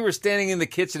 Tell me you were standing in the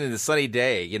kitchen in a sunny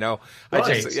day,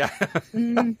 Right.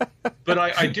 But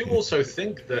I do also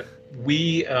think that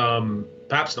we,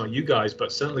 perhaps not you guys,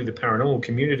 but certainly the paranormal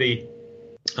community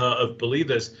of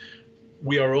believers,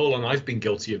 we are all, and I've been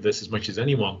guilty of this as much as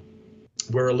anyone,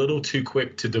 we're a little too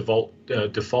quick to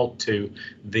default to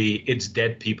the "it's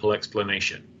dead people"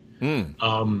 explanation.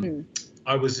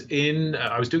 I was doing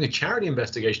a charity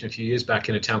investigation a few years back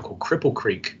in a town called Cripple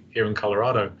Creek here in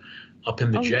Colorado, up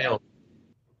in the jail,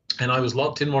 and I was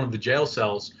locked in one of the jail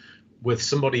cells with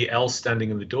somebody else standing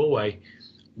in the doorway.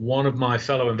 One of my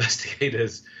fellow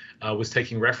investigators was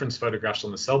taking reference photographs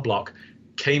on the cell block,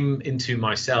 came into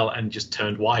my cell and just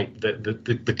turned white.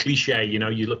 The cliche,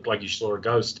 you look like you saw a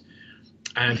ghost.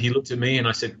 And he looked at me and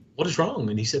I said, what is wrong?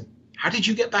 And he said, how did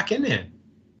you get back in here? I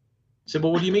said,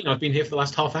 well, what do you mean? I've been here for the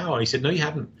last half hour. He said, no, you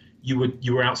haven't. You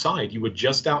were outside. You were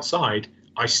just outside.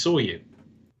 I saw you.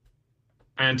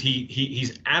 And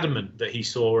he's adamant that he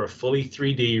saw a fully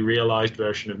 3D realized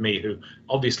version of me, who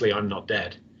obviously I'm not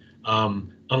dead.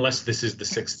 Unless this is the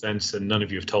Sixth Sense and none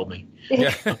of you have told me.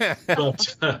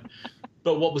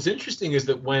 But what was interesting is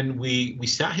that when we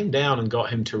sat him down and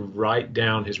got him to write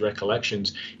down his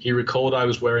recollections, he recalled I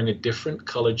was wearing a different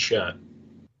colored shirt.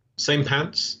 Same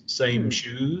pants, same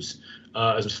shoes,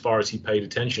 as far as he paid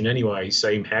attention anyway.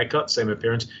 Same haircut, same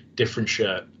appearance, different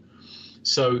shirt.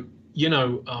 So,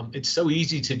 it's so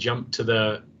easy to jump to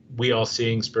the we are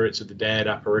seeing spirits of the dead,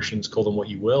 apparitions, call them what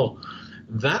you will.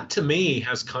 That, to me,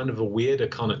 has kind of a weirder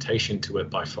connotation to it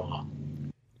by far.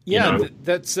 Yeah,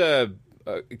 that's...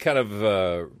 kind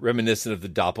of reminiscent of the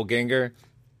doppelganger,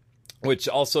 which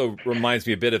also reminds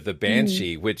me a bit of the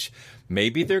banshee, which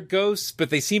maybe they're ghosts, but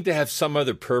they seem to have some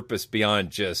other purpose beyond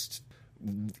just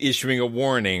issuing a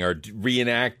warning or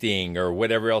reenacting or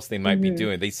whatever else they might be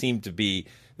doing. They seem to be,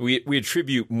 we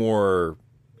attribute more,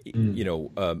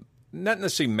 not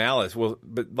necessarily malice,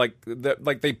 but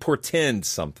like they portend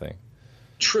something.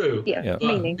 True. Yeah.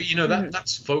 But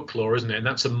that's folklore, isn't it? And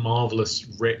that's a marvelous,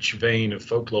 rich vein of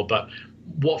folklore. But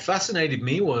what fascinated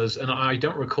me was, and I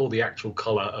don't recall the actual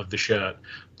color of the shirt,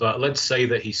 but let's say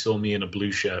that he saw me in a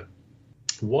blue shirt.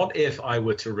 What if I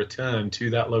were to return to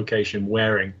that location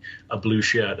wearing a blue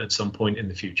shirt at some point in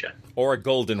the future? Or a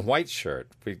gold and white shirt.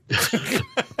 But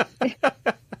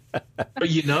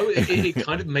it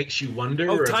kind of makes you wonder.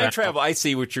 Oh, time travel. I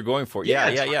see what you're going for. Yeah.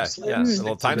 A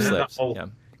little time slips.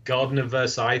 Garden of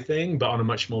Versailles thing, but on a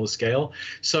much smaller scale.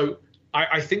 So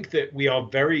I think that we are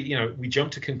very, we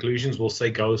jump to conclusions. We'll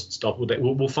say ghosts,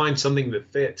 we'll find something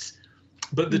that fits.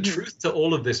 But the truth to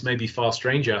all of this may be far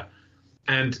stranger.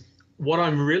 And what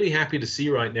I'm really happy to see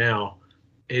right now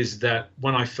is that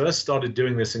when I first started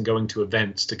doing this and going to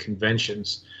events, to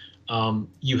conventions,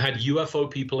 you had UFO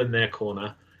people in their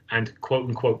corner and quote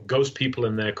unquote ghost people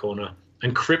in their corner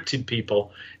and cryptid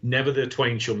people. Never the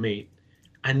twain shall meet.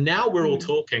 And now we're all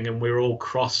talking and we're all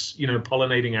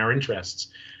pollinating our interests.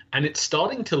 And it's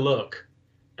starting to look,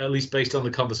 at least based on the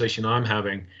conversation I'm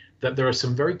having, that there are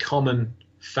some very common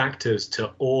factors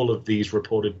to all of these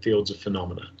reported fields of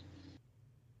phenomena.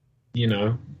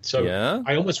 So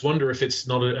I almost wonder if it's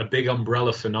not a big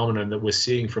umbrella phenomenon that we're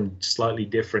seeing from slightly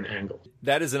different angles.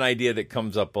 That is an idea that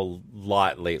comes up a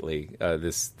lot lately.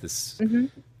 This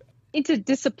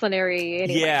interdisciplinary.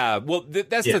 Anyway. Yeah, well,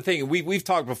 that's the thing. We've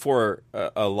talked before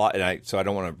a lot, and so I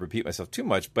don't want to repeat myself too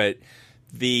much. But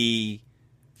the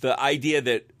idea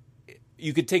that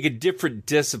you could take a different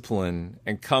discipline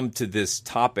and come to this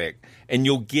topic, and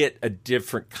you'll get a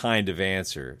different kind of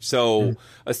answer. So,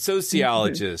 a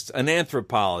sociologist, an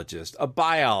anthropologist, a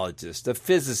biologist, a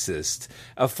physicist,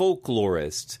 a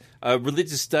folklorist, a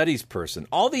religious studies person,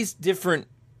 all these different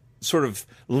sort of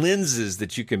lenses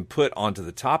that you can put onto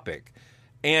the topic.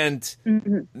 And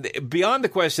beyond the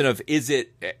question of is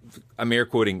it, I'm air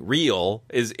quoting, real,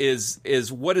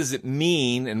 is what does it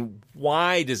mean and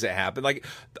why does it happen? Like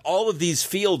all of these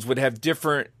fields would have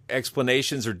different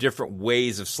explanations or different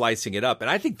ways of slicing it up. And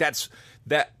I think that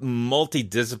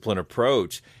multidiscipline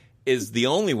approach is the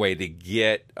only way to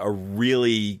get a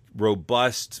really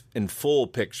robust and full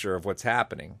picture of what's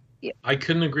happening. I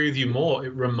couldn't agree with you more.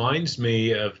 It reminds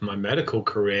me of my medical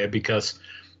career because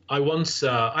I once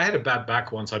I had a bad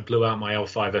back once. I blew out my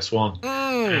L5S1.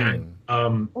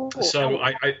 And, so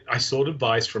I sought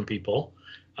advice from people.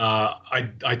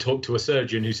 I talked to a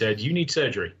surgeon who said, you need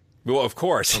surgery. Well, of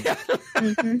course.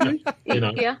 You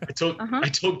know, I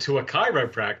talked to a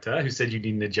chiropractor who said you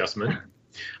need an adjustment.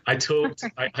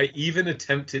 I even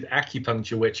attempted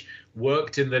acupuncture, which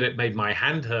worked in that it made my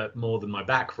hand hurt more than my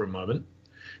back for a moment.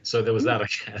 So there was that, I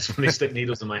guess, when they stick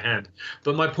needles in my hand.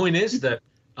 But my point is that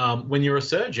when you're a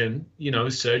surgeon, you know,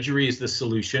 surgery is the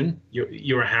solution.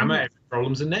 You're a hammer, every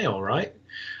problem's a nail, right?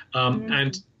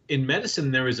 And in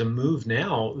medicine, there is a move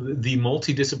now. The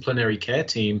multidisciplinary care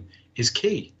team is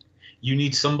key. You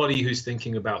need somebody who's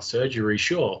thinking about surgery,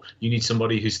 sure. You need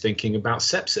somebody who's thinking about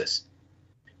sepsis.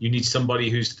 You need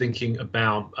somebody who's thinking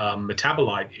about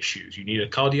metabolite issues. You need a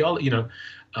cardiologist, you know.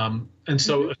 And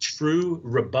so a true,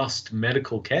 robust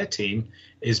medical care team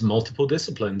is multiple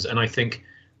disciplines. And I think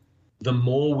the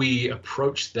more we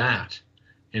approach that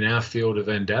in our field of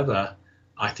endeavor,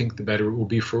 I think the better it will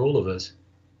be for all of us.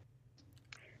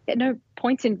 No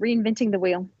point in reinventing the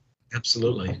wheel.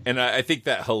 Absolutely. And I think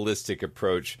that holistic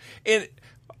approach, and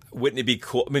wouldn't it be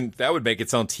cool? I mean, that would make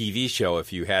its own TV show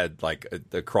if you had like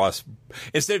the cross,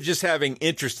 instead of just having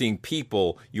interesting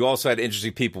people, you also had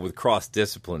interesting people with cross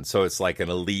disciplines. So it's like an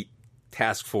elite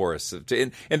task force.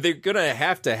 And they're going to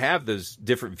have those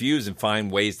different views and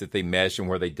find ways that they mesh and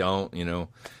where they don't, you know,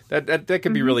 that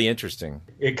could be really interesting.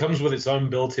 It comes with its own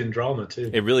built-in drama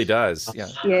too. It really does. Yeah.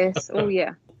 Yes. Oh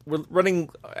yeah. We're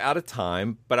running out of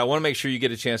time, but I want to make sure you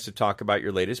get a chance to talk about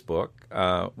your latest book,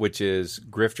 which is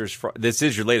Grifters. This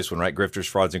is your latest one, right? Grifters,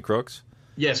 Frauds, and Crooks?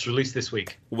 Yes, released this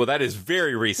week. Well, that is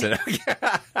very recent.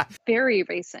 Very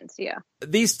recent, yeah.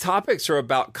 These topics are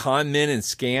about con men and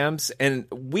scams, and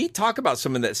we talk about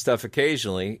some of that stuff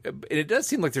occasionally, and it does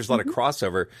seem like there's a lot of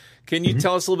crossover. Can you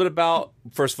tell us a little bit about,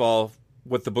 first of all,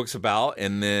 what the book's about,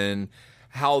 and then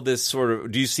how this sort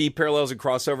of – do you see parallels and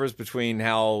crossovers between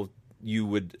how you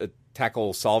would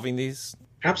tackle solving these?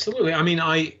 Absolutely. I mean,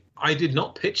 I did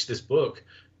not pitch this book.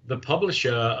 The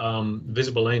publisher,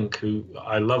 Visible Ink, who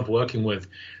I love working with,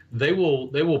 they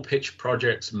will pitch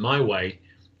projects my way,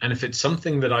 and if it's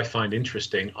something that I find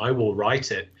interesting, I will write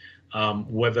it.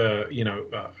 Whether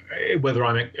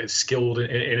I'm skilled in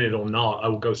it or not, I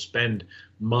will go spend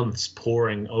months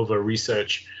poring over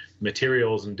research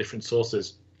materials and different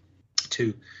sources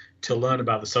to learn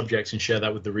about the subjects and share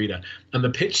that with the reader. And the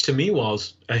pitch to me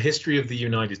was a history of the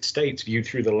United States viewed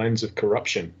through the lens of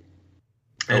corruption.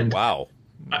 And wow.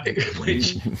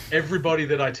 Which everybody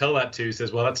that I tell that to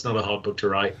says, well, that's not a hard book to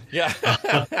write. Yeah.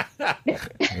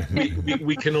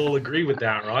 we can all agree with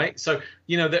that, right? So,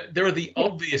 you know, there are the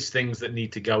obvious things that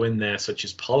need to go in there, such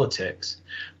as politics.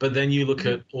 But then you look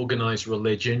at organized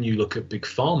religion, you look at big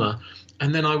pharma.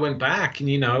 And then I went back and,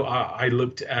 you know, I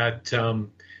looked at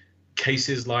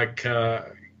cases like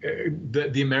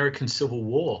the American Civil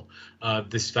War.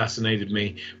 This fascinated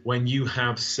me. When you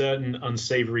have certain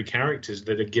unsavory characters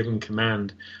that are given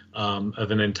command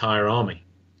of an entire army.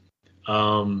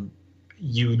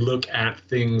 You look at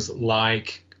things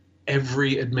like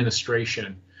every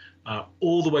administration,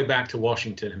 all the way back to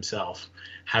Washington himself,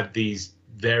 had these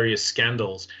various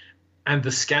scandals. And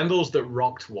the scandals that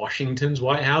rocked Washington's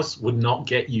White House would not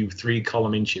get you 3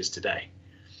 column inches today.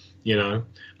 You know,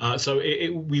 so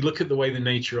we look at the way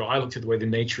I looked at the way the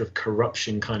nature of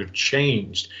corruption kind of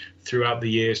changed throughout the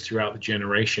years, throughout the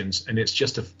generations. And it's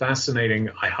just a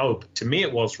fascinating, I hope, to me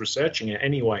it was, researching it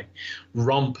anyway,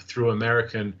 romp through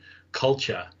American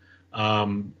culture,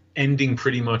 ending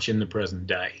pretty much in the present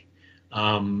day.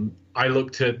 I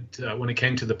looked at, when it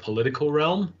came to the political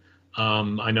realm,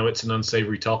 I know it's an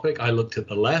unsavory topic. I looked at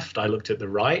the left, I looked at the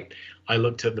right, I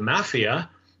looked at the mafia.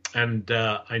 And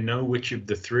I know which of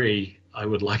the 3 I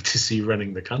would like to see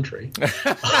running the country.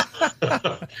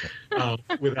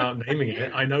 Without naming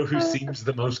it, I know who seems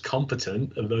the most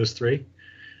competent of those 3.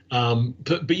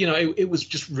 But you know, it was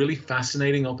just really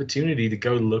fascinating opportunity to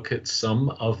go look at some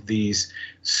of these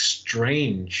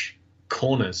strange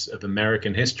corners of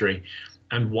American history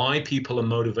and why people are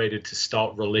motivated to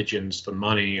start religions for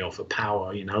money or for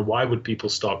power. You know, why would people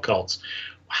start cults?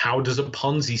 How does a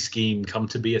Ponzi scheme come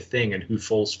to be a thing and who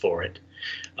falls for it?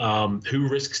 Who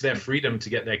risks their freedom to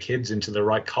get their kids into the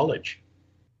right college?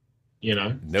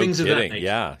 No things kidding. of that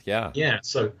nature. Yeah.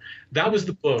 So that was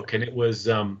the book, and it was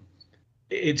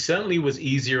it certainly was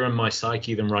easier on my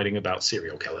psyche than writing about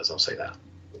serial killers. I'll say that.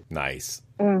 Nice.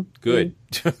 Good.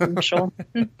 I'm sure.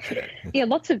 Yeah,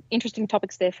 lots of interesting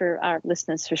topics there for our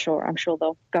listeners, for sure. I'm sure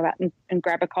they'll go out and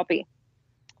grab a copy.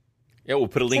 Yeah, we'll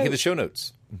put a link in the show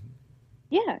notes.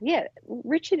 Yeah.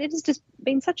 Richard, it has just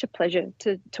been such a pleasure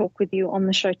to talk with you on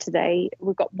the show today.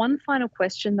 We've got one final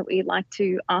question that we'd like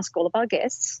to ask all of our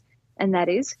guests, and that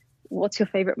is, what's your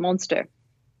favorite monster?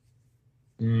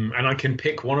 And I can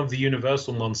pick one of the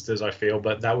universal monsters, I feel,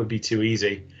 but that would be too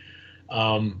easy.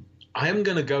 I am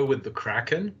going to go with the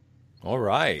Kraken. All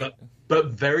right. But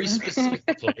very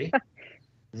specifically,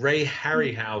 Ray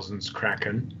Harryhausen's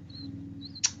Kraken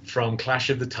from Clash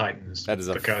of the Titans. That is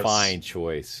a fine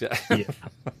choice.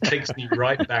 Takes me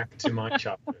right back to my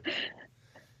childhood.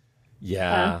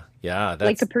 Yeah. That's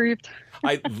like approved.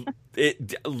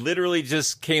 It literally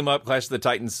just came up, Clash of the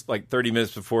Titans, like 30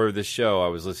 minutes before the show. I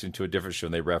was listening to a different show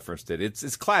and they referenced it.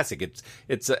 It's classic.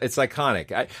 It's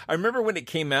iconic. I remember when it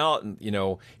came out, and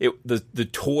the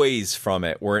toys from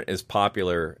it weren't as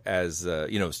popular as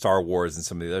Star Wars and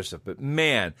some of the other stuff. But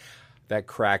man, that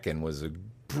Kraken was a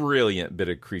brilliant bit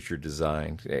of creature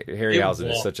design.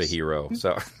 Harryhausen is such a hero.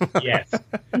 So yes,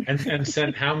 and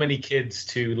sent how many kids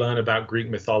to learn about Greek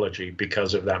mythology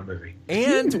because of that movie?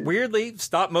 And weirdly,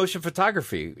 stop motion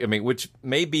photography. I mean, which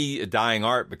may be a dying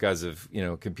art because of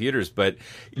computers, but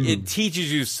it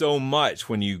teaches you so much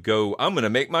when you go, I'm going to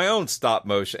make my own stop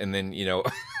motion, and then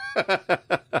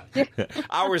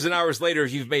hours and hours later,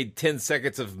 you've made 10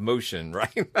 seconds of motion,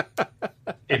 right?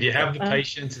 If you have the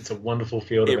patience, it's a wonderful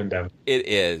field of endeavor. It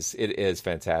is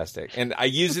fantastic. And I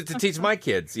use it to teach my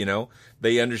kids,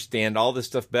 they understand all this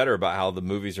stuff better about how the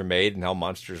movies are made and how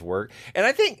monsters work. And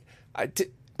I think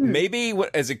maybe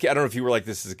as a kid, I don't know if you were like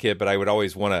this as a kid, but I would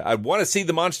always I'd want to see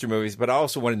the monster movies, but I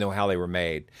also want to know how they were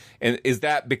made. And is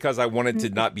that because I wanted to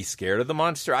not be scared of the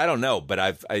monster? I don't know,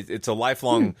 but it's a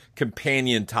lifelong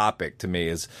companion topic to me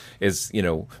is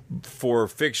for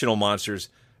fictional monsters.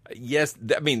 Yes,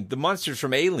 I mean, the monsters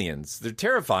from Aliens, they're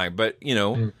terrifying, but,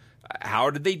 how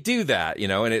did they do that?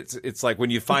 And it's like when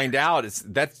you find out,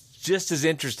 that's just as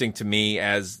interesting to me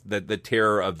as the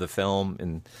terror of the film.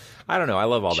 And I don't know, I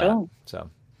love all that. So,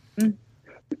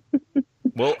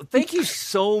 well, thank you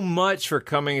so much for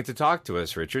coming to talk to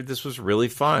us, Richard. This was really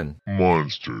fun.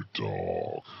 Monster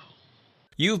Talk.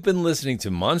 You've been listening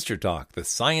to Monster Talk, the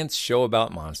science show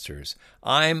about monsters.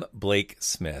 I'm Blake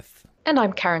Smith. And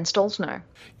I'm Karen Stolzner.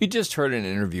 You just heard an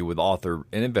interview with author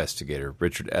and investigator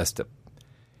Richard Estep.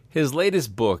 His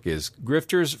latest book is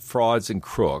Grifters, Frauds, and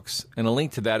Crooks, and a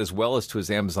link to that as well as to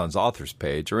his Amazon's authors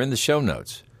page are in the show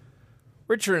notes.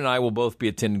 Richard and I will both be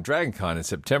attending DragonCon in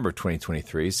September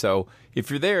 2023, so if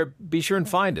you're there, be sure and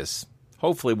find us.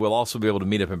 Hopefully we'll also be able to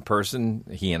meet up in person,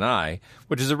 he and I,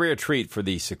 which is a rare treat for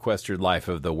the sequestered life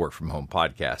of the work-from-home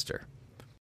podcaster.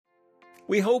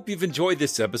 We hope you've enjoyed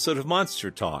this episode of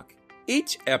Monster Talk.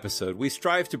 Each episode, we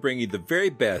strive to bring you the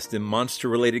very best in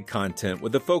monster-related content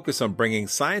with a focus on bringing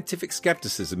scientific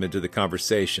skepticism into the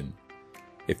conversation.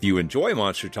 If you enjoy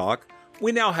Monster Talk,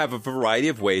 we now have a variety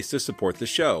of ways to support the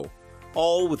show,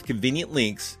 all with convenient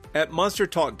links at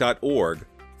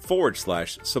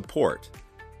monstertalk.org/support.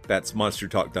 That's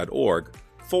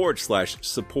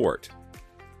monstertalk.org/support.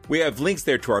 We have links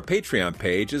there to our Patreon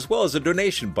page as well as a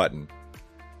donation button.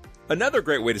 Another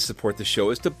great way to support the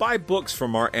show is to buy books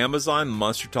from our Amazon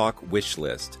Monster Talk wish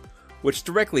list, which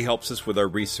directly helps us with our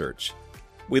research.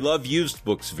 We love used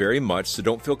books very much, so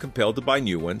don't feel compelled to buy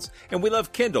new ones, and we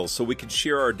love Kindle so we can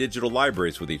share our digital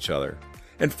libraries with each other.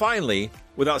 And finally,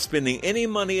 without spending any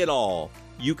money at all,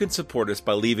 you can support us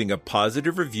by leaving a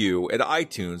positive review at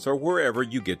iTunes or wherever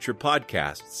you get your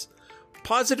podcasts.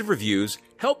 Positive reviews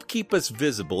help keep us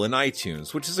visible in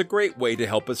iTunes, which is a great way to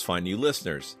help us find new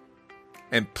listeners.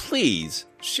 And please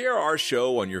share our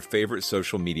show on your favorite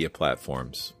social media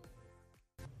platforms.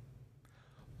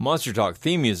 Monster Talk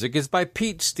theme music is by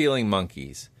Peach Stealing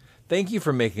Monkeys. Thank you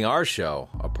for making our show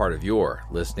a part of your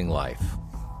listening life.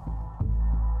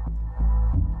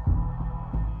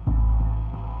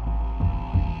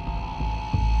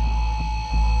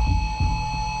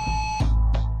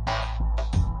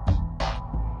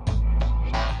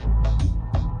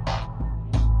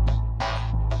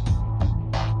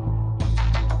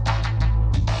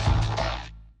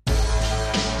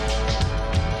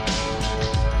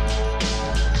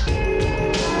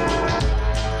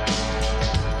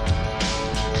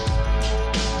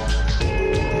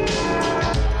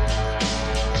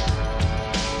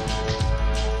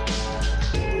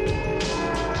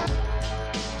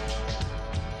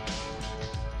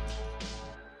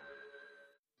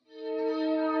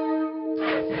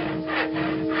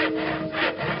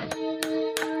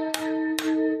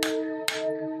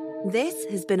 This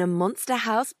has been a Monster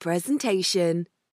House presentation.